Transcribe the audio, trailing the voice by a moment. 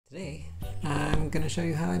going to show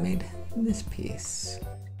you how I made this piece.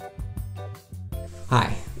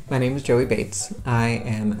 Hi, my name is Joey Bates. I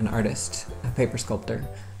am an artist, a paper sculptor,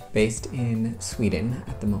 based in Sweden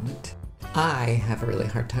at the moment. I have a really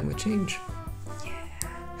hard time with change. Yeah,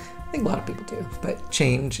 I think a lot of people do, but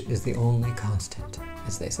change is the only constant,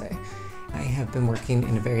 as they say. I have been working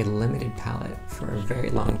in a very limited palette for a very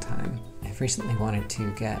long time. I've recently wanted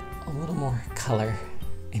to get a little more color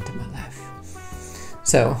into my life.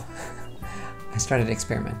 So I started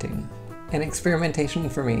experimenting. And experimentation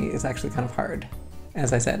for me is actually kind of hard.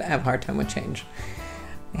 As I said, I have a hard time with change.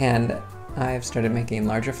 And I've started making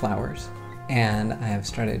larger flowers, and I have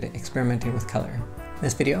started experimenting with color. In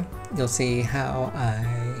this video, you'll see how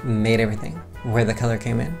I made everything, where the color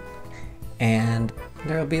came in, and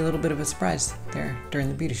there'll be a little bit of a surprise there during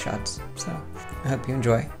the beauty shots. So I hope you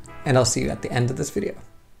enjoy, and I'll see you at the end of this video.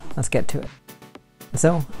 Let's get to it.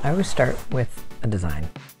 So I always start with a design.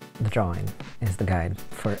 The drawing is the guide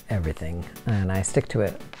for everything, and I stick to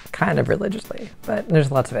it kind of religiously, but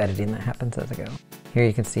there's lots of editing that happens as I go. Here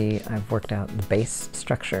you can see I've worked out the base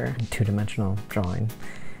structure in two-dimensional drawing,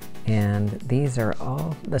 and these are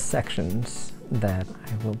all the sections that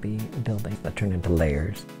I will be building that turn into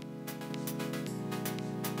layers.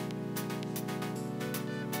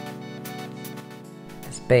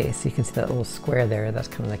 This base, you can see that little square there, that's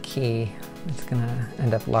kind of the key. It's gonna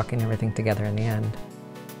end up locking everything together in the end.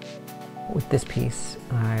 With this piece,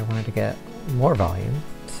 I wanted to get more volume,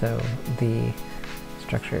 so the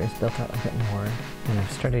structure is built out a bit more, and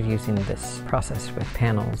I've started using this process with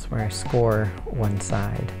panels where I score one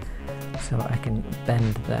side so I can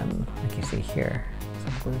bend them like you see here. So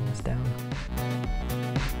I'm gluing this down.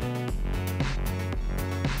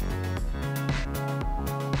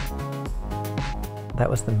 That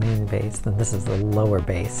was the main base, then this is the lower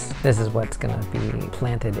base. This is what's going to be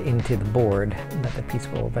planted into the board that the piece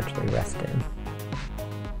will eventually rest in.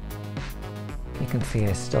 You can see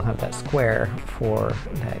I still have that square for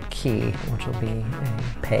that key, which will be a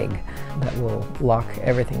peg that will lock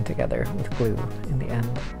everything together with glue in the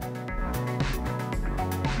end.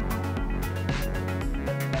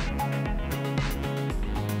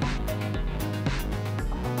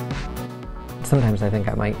 Sometimes I think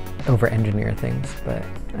I might over-engineer things, but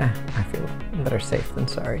I feel better safe than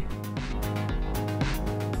sorry.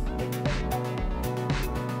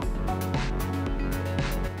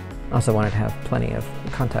 Also wanted to have plenty of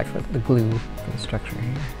contact with the glue for the structure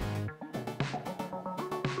here.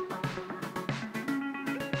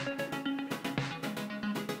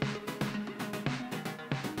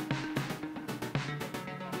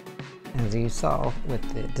 As you saw with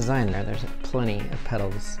the design there's plenty of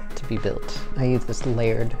petals to be built. I use this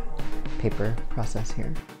layered paper process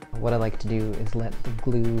here. What I like to do is let the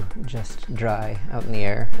glue just dry out in the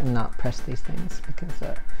air and not press these things, because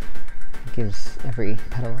it gives every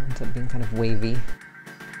petal ends up being kind of wavy.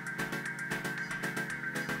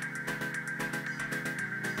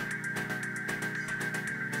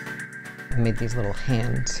 I made these little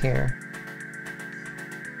hands here.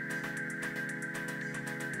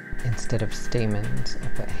 Instead of stamens, I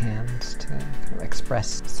put hands to kind of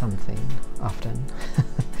express something often.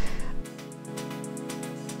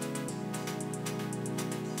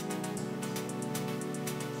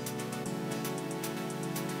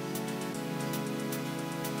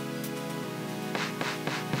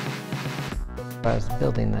 I was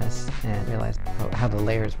building this and realized how the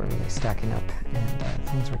layers were really stacking up, and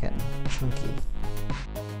things were getting chunky.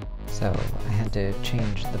 So I had to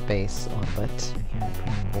change the base a little bit. Here I put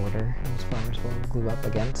in a border these flowers will glue up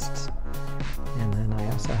against. And then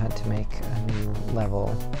I also had to make a new level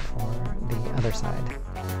for the other side.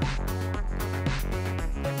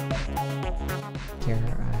 Here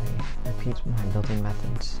I repeat my building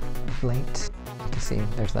methods of late. You can see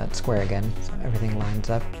there's that square again, so everything lines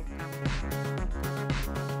up.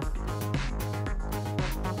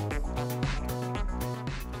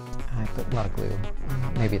 I put a lot of glue.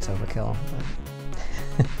 Maybe it's overkill,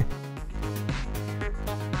 but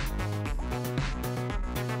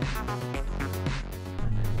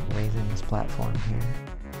and then raising this platform here.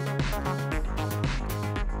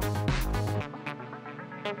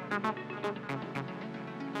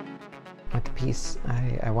 With the piece,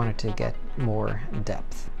 I wanted to get more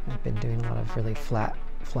depth. I've been doing a lot of really flat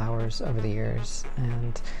flowers over the years,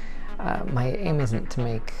 and my aim isn't to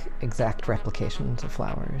make exact replications of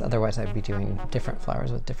flowers, otherwise I'd be doing different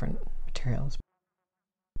flowers with different materials.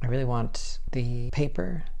 I really want the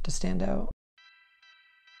paper to stand out.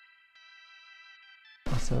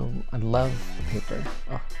 Also, I love paper.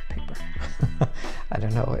 Oh, paper. I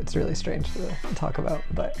don't know, it's really strange to talk about,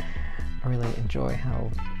 but I really enjoy how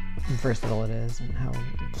versatile it is and how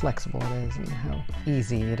flexible it is and how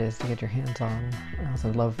easy it is to get your hands on. I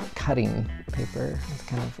also love cutting paper. It's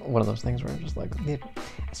kind of one of those things where I'm just like,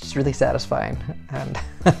 it's just really satisfying, and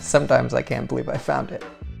sometimes I can't believe I found it.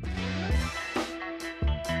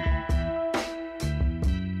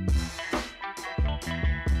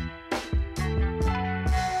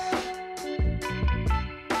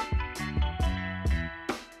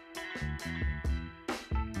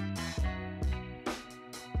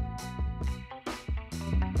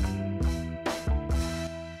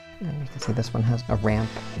 And you can see this one has a ramp,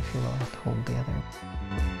 if you will, to hold the other.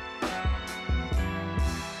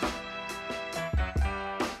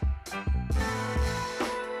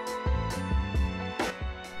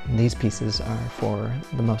 And these pieces are for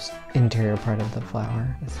the most interior part of the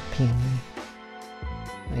flower, this peony.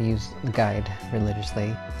 I use the guide religiously.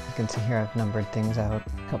 You can see here I've numbered things out.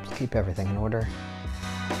 Helps keep everything in order.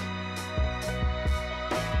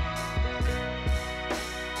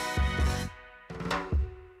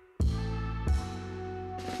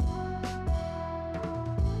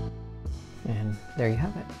 And there you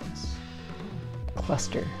have it, this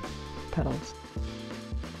cluster petals.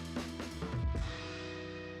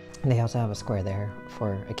 And they also have a square there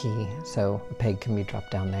for a key, so a peg can be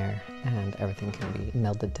dropped down there and everything can be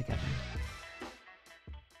melded together.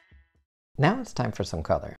 Now it's time for some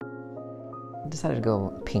color. I decided to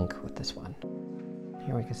go pink with this one.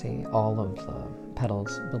 Here we can see all of the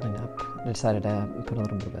petals building up. I decided to put a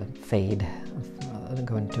little bit of a fade,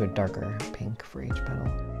 go into a darker pink for each petal.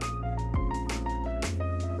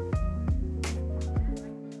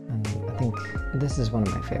 And I think this is one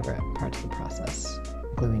of my favorite parts of the process,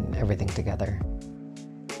 gluing everything together.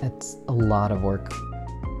 It's a lot of work.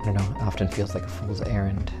 I don't know, it often feels like a fool's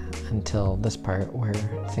errand until this part where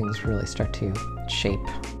things really start to shape.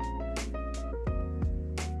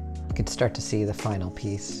 You could start to see the final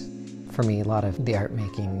piece. For me, a lot of the art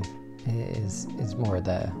making is more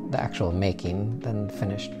the actual making than the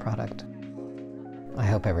finished product. I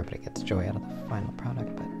hope everybody gets joy out of the final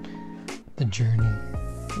product, but the journey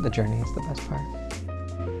is the best part.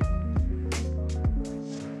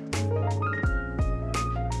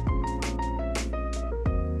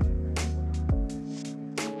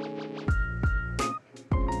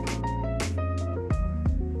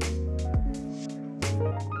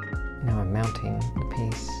 Now I'm mounting the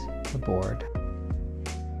piece, the board,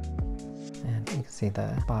 and you can see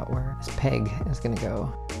the spot where this peg is going to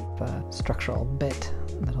go, a structural bit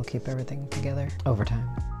that'll keep everything together over time.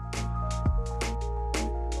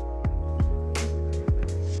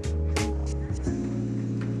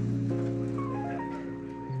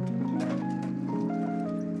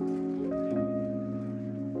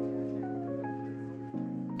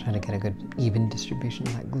 Trying to get a good even distribution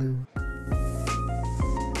of that glue.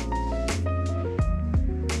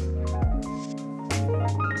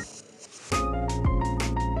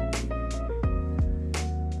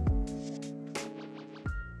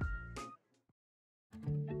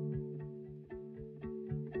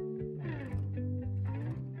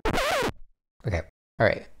 Okay, all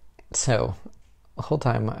right, so the whole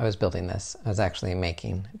time I was building this, I was actually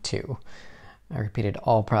making two. I repeated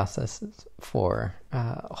all processes for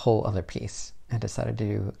a whole other piece and decided to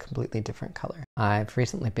do a completely different color. I've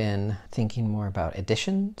recently been thinking more about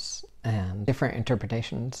additions and different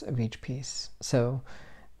interpretations of each piece. So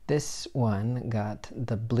this one got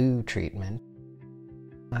the blue treatment.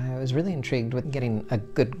 I was really intrigued with getting a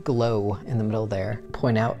good glow in the middle there.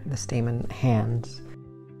 Point out the stamen hands.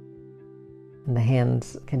 And the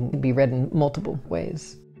hands can be read in multiple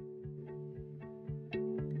ways.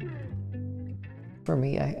 For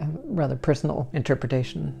me, I have a rather personal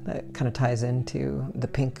interpretation that kind of ties into the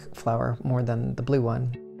pink flower more than the blue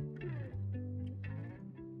one.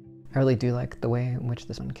 I really do like the way in which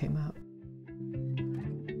this one came out.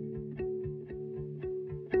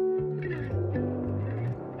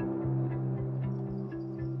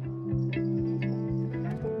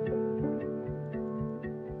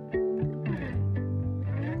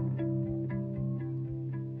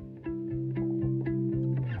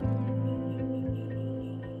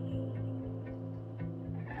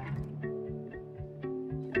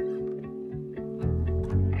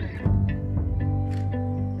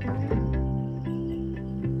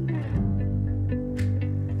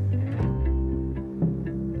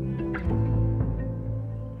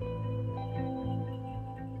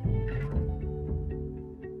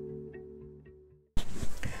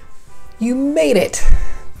 You made it!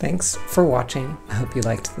 Thanks for watching. I hope you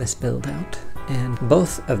liked this build out. And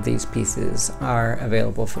both of these pieces are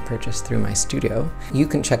available for purchase through my studio. You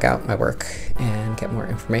can check out my work and get more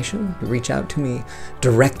information. Reach out to me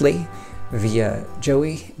directly via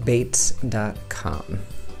joeybates.com.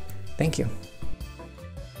 Thank you.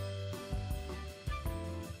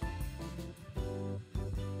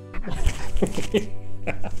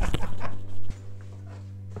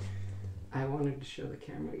 I wanted to show the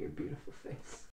camera your beautiful face.